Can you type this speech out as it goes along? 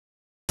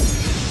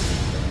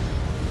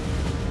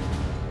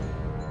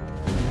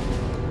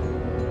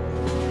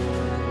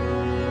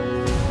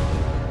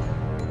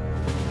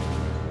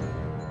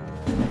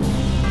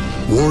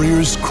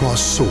Warriors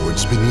cross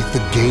swords beneath the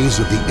gaze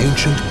of the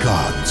ancient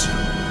gods.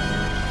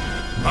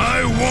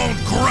 I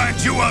won't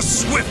grant you a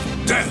swift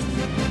death!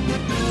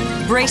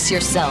 Brace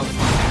yourself,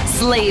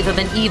 slave of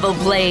an evil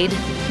blade.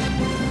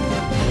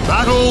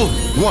 Battle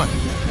 1.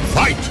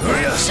 Fight!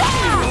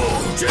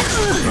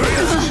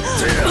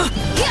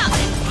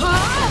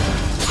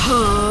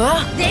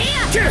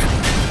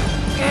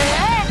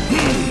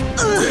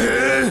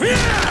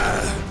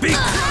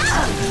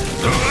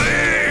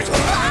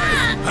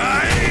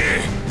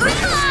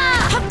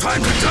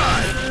 Time to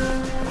die!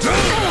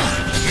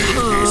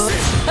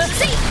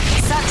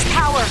 Such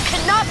power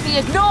cannot be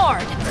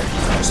ignored!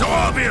 So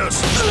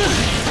obvious!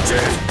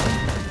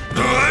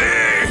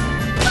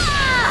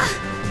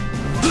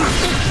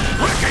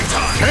 Wrecking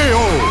time!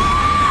 KO!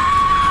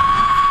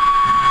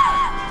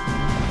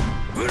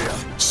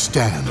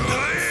 Stand.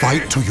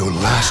 Fight to your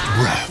last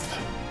breath.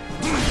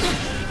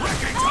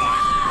 Wrecking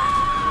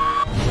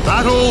time!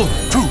 Battle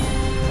 2.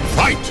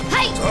 Fight!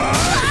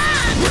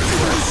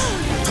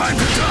 Time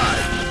to die!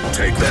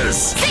 Take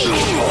this!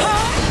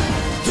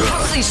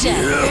 Cliche.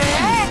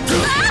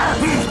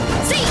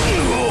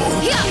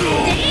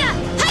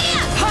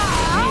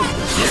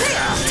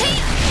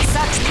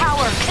 Such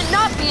power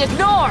cannot be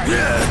ignored!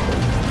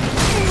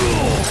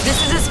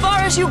 This is as far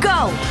as you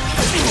go!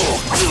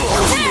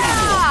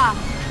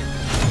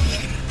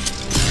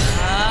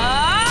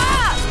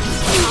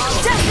 I'll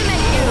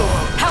decimate you!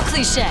 How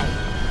cliche!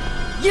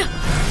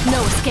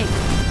 No escape!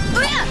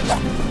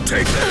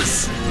 Take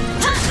this!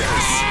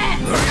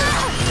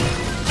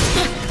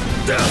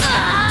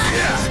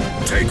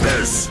 Take this! Take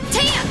this!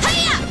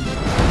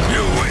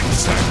 You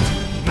insect!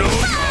 No!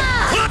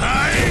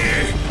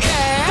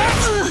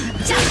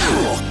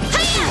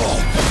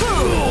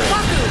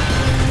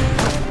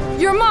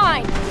 You're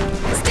mine!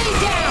 Stay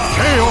down!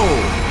 KO!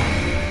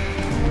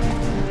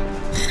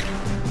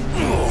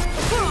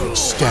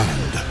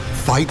 Stand.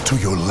 Fight to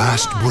your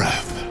last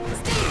breath.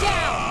 Stay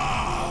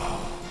down!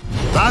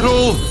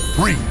 Battle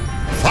 3.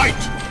 Fight!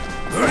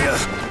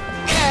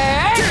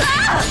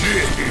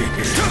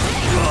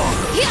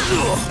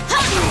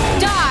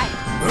 Die!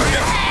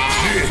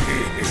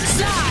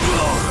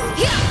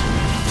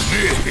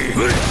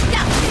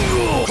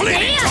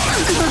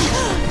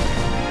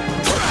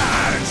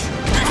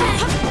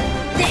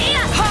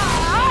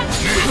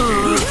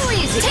 Too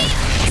easy!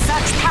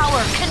 Such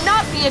power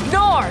cannot be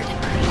ignored!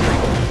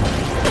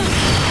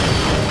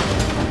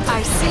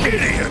 I see.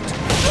 Idiot!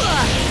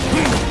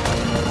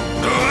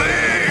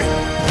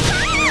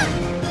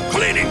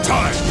 Cleaning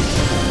time!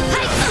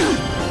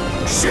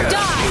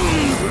 Die!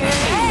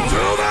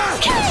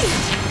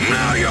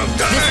 Now you've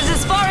done This is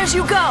as far as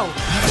you go!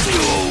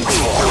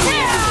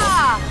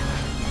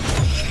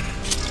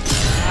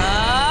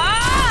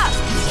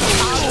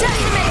 I'll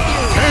decimate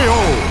you! KO!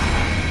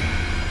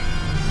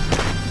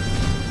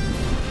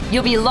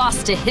 You'll be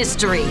lost to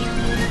history.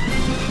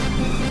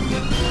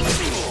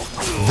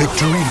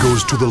 Victory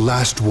goes to the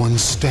last one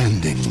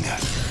standing.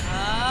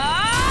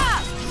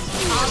 I'll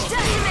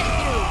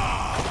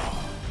decimate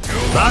you!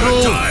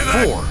 Battle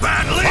die 4.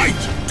 Badly.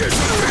 Fight!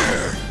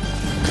 Disappear!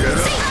 Get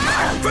out of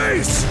my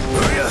face!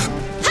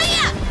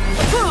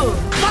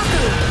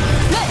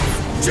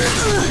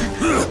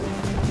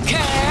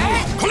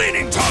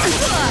 Cleaning time!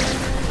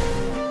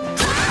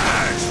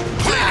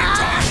 Cleaning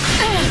time!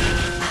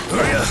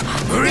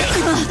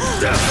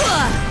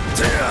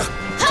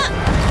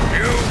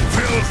 You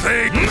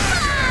filthy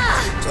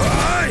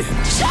die!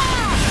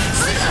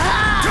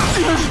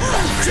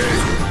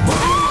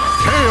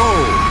 KO!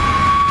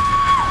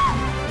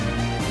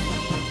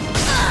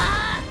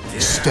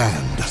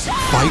 Stand.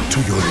 Fight to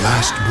your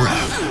last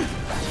breath.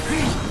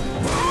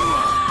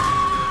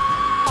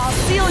 I'll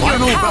seal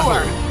Final your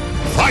power! battle.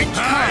 Fight!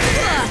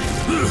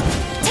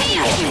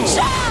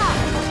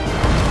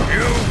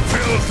 You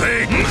filthy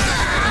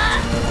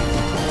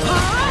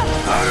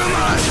out of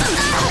my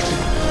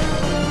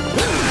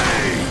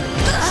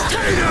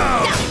stay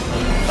down!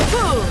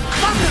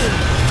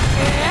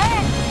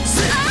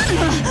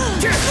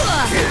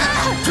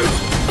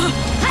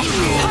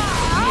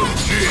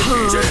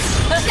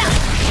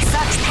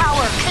 Such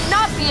power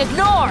cannot be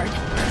ignored!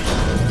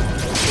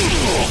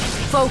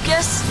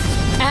 Focus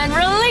and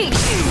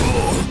release!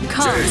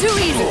 Come, too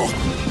easy!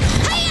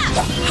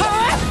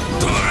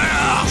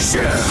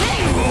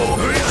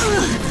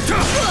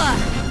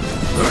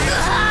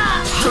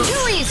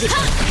 Too easy!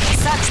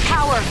 Such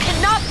power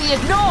cannot be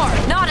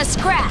ignored! Not a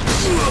scratch!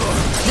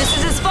 This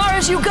is as far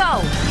as you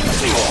go!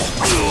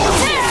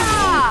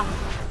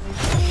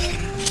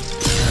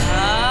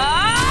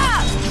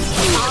 I'll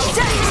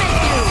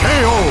decimate you!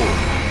 KO!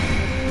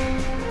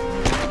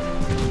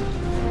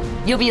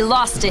 You'll be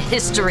lost to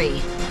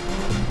history.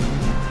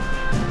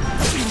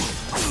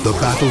 The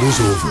battle is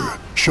over.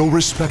 Show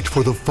respect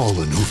for the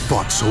fallen who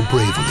fought so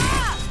bravely.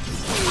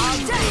 I'll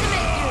decimate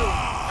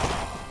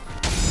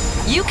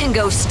you! You can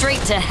go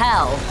straight to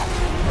hell.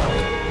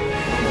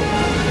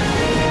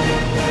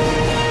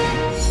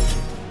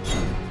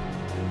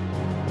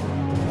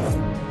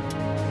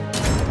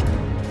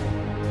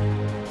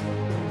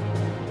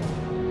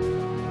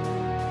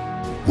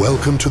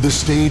 Welcome to the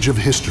stage of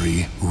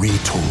history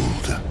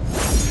retold.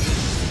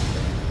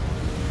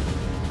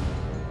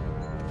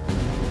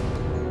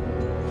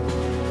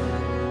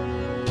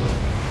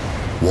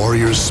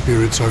 Warriors'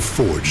 spirits are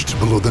forged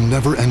below the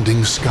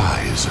never-ending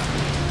skies.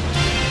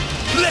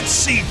 Let's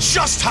see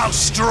just how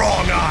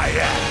strong I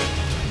am!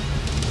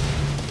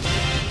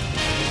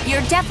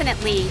 You're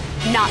definitely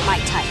not my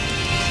type.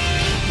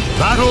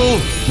 Battle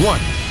 1.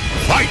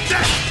 Fight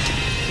that!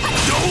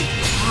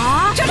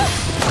 Don't!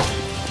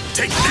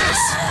 Take this!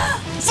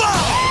 Fall!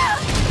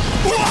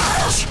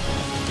 Watch!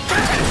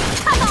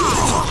 Come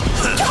on!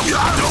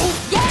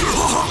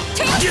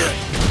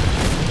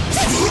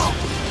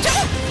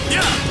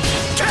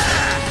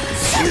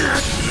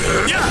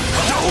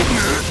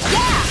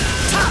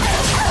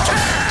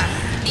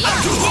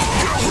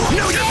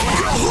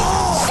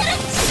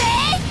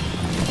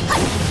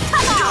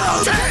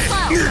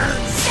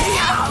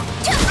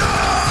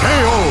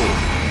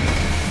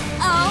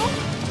 Oh,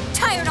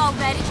 tired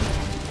already?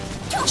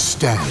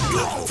 Stand.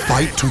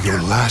 Fight to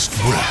your last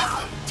breath.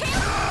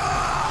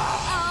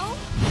 Oh,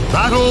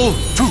 Battle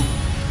 2.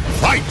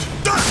 Fight!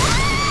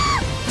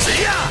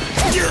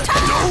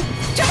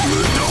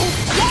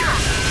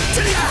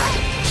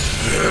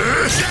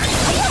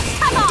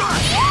 come on!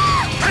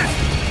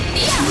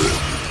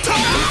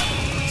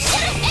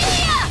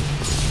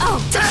 Oh,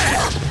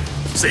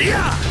 See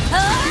ya!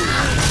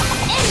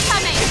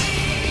 incoming!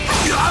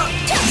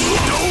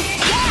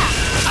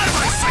 Out of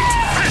my sight!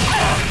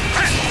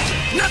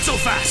 Not so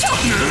fast!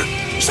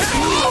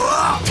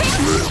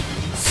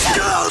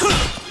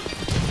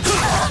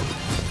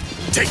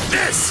 Take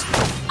this!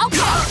 Okay,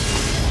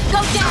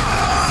 go down!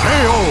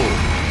 KO!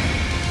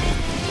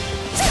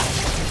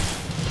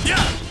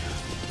 Yeah!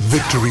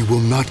 Victory will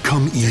not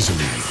come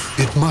easily.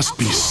 It must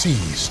be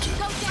seized.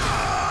 Go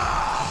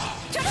down!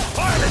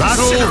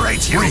 Battle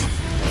Incinerate you. 3.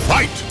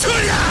 Fight!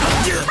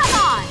 Come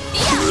on!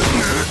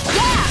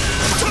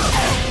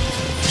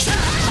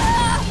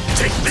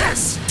 Take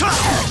this!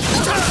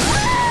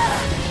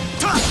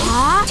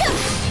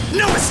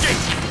 No escape!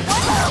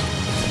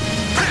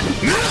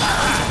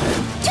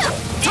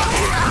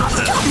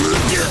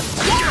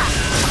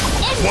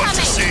 Want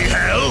to see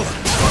hell?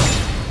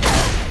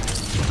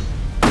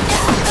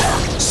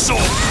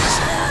 Souls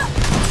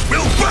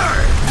will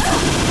burn!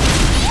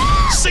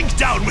 Sink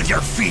down with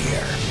your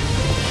fear!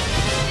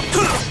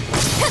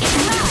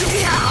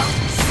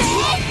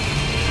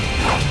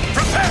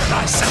 Prepare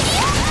thyself!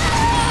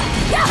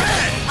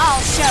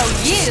 I'll show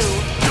you!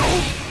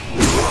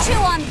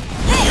 Chew on this!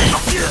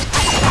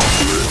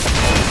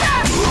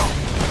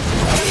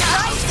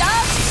 Rise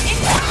up!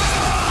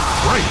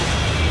 Right!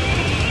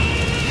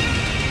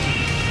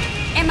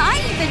 Am I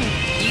even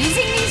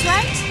using these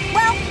right?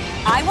 Well,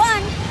 I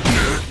won!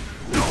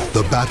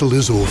 The battle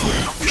is over.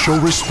 Show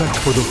respect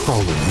for the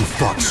fallen who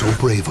fought so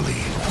bravely.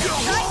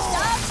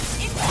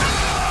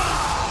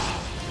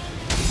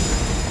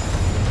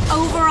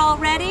 Over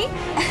already?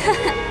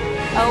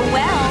 Oh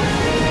well.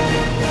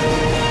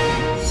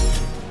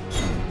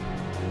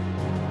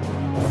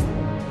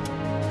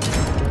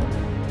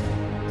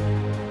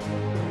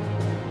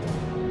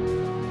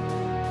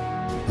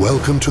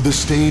 Welcome to the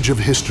stage of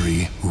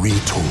history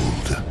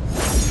retold.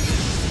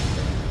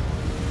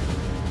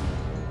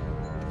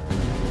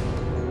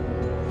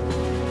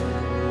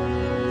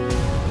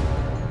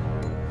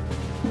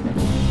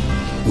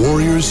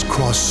 Warriors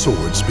cross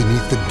swords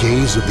beneath the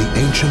gaze of the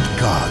ancient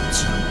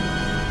gods.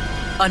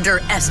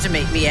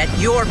 Underestimate me at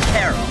your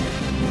peril.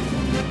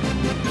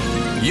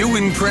 You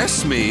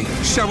impress me.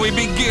 Shall we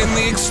begin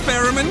the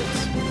experiment?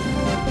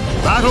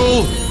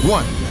 Battle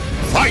 1.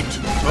 Fight!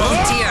 Oh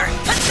dear.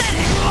 Pathetic!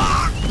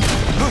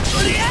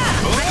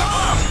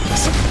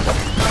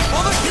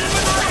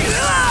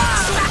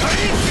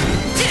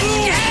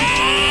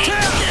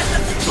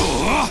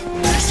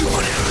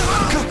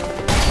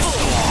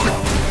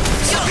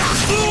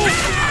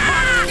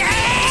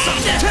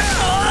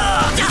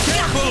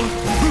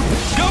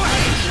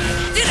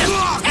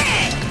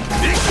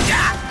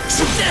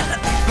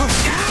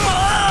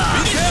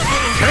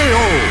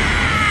 KO!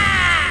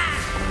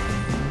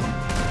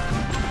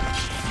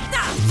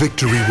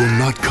 Victory will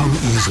not come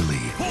easily.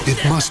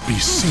 It must be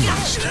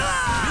seized.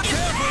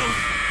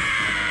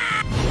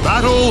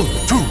 Battle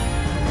 2.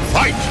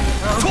 Fight!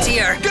 Oh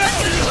dear.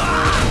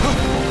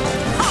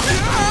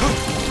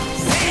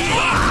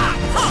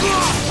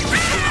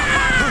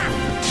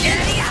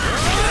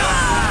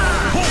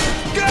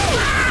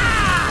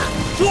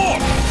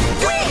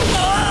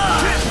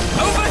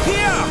 Over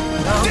here!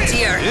 Oh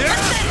dear.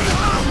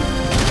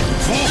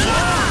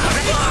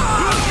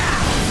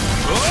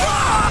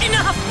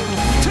 Enough!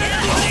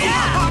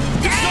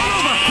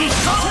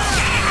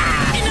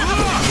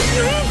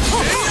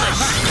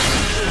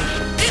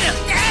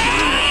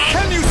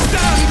 Can you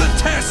stand the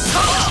test?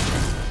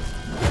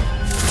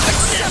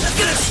 Accept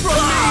this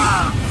from me!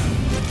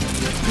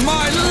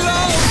 My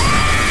love!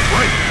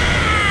 Right!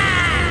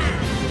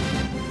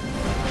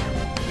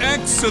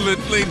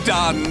 Excellently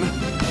done.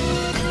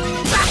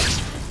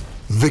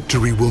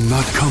 Victory will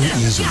not come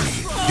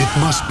easily. It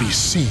must be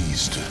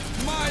seized.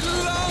 My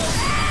love!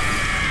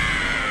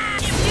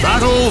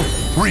 Battle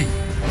 3.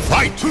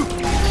 Fight!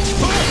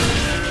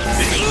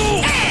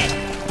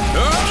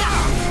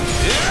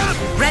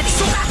 Ready.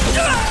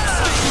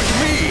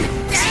 Me!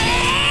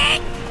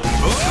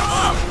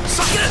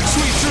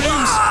 Sweet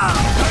dreams!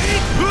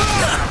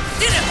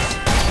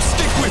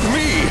 Stick with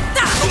me!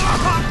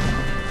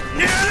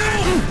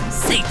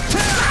 See.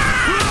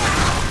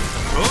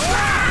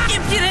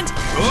 Impudent.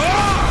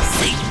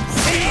 See.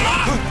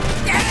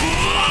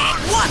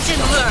 Watch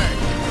and learn.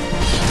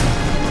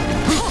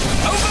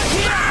 Over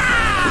here!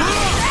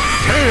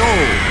 KO!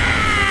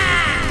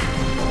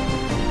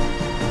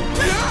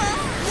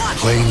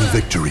 Claim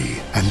victory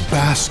and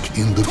bask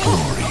in the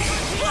glory.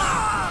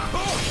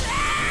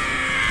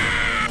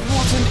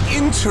 What an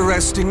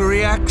interesting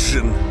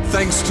reaction.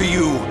 Thanks to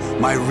you,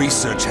 my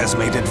research has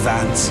made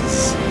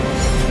advances.